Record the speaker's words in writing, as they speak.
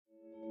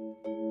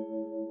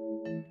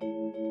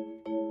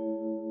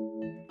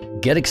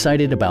Get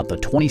excited about the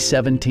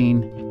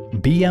 2017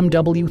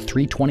 BMW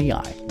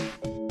 320i.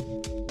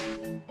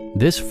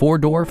 This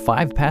four-door,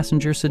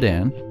 five-passenger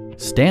sedan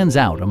stands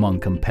out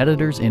among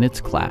competitors in its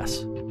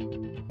class.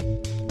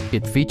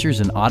 It features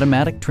an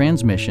automatic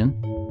transmission,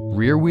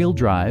 rear-wheel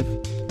drive,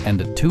 and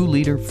a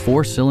 2-liter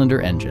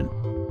four-cylinder engine.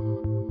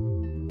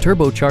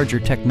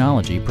 Turbocharger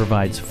technology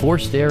provides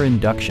forced air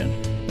induction,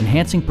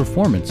 enhancing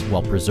performance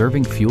while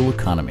preserving fuel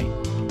economy.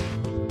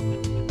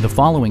 The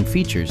following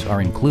features are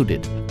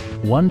included: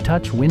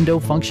 one-touch window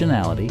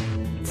functionality,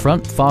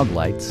 front fog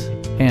lights,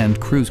 and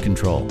cruise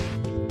control.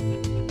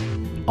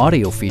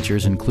 Audio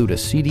features include a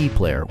CD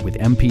player with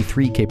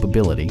MP3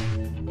 capability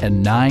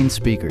and 9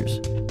 speakers,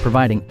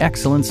 providing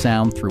excellent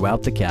sound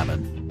throughout the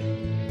cabin.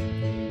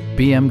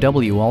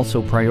 BMW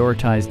also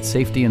prioritized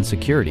safety and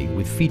security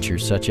with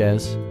features such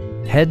as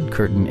head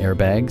curtain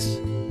airbags,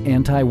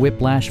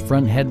 anti-whiplash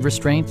front head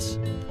restraints,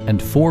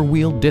 and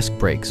four-wheel disc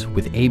brakes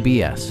with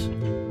ABS.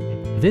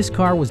 This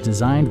car was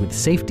designed with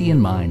safety in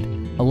mind,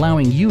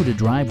 allowing you to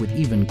drive with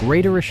even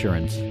greater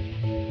assurance.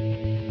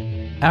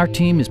 Our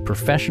team is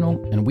professional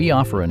and we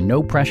offer a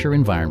no-pressure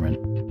environment.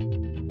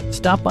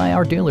 Stop by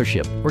our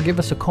dealership or give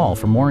us a call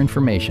for more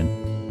information.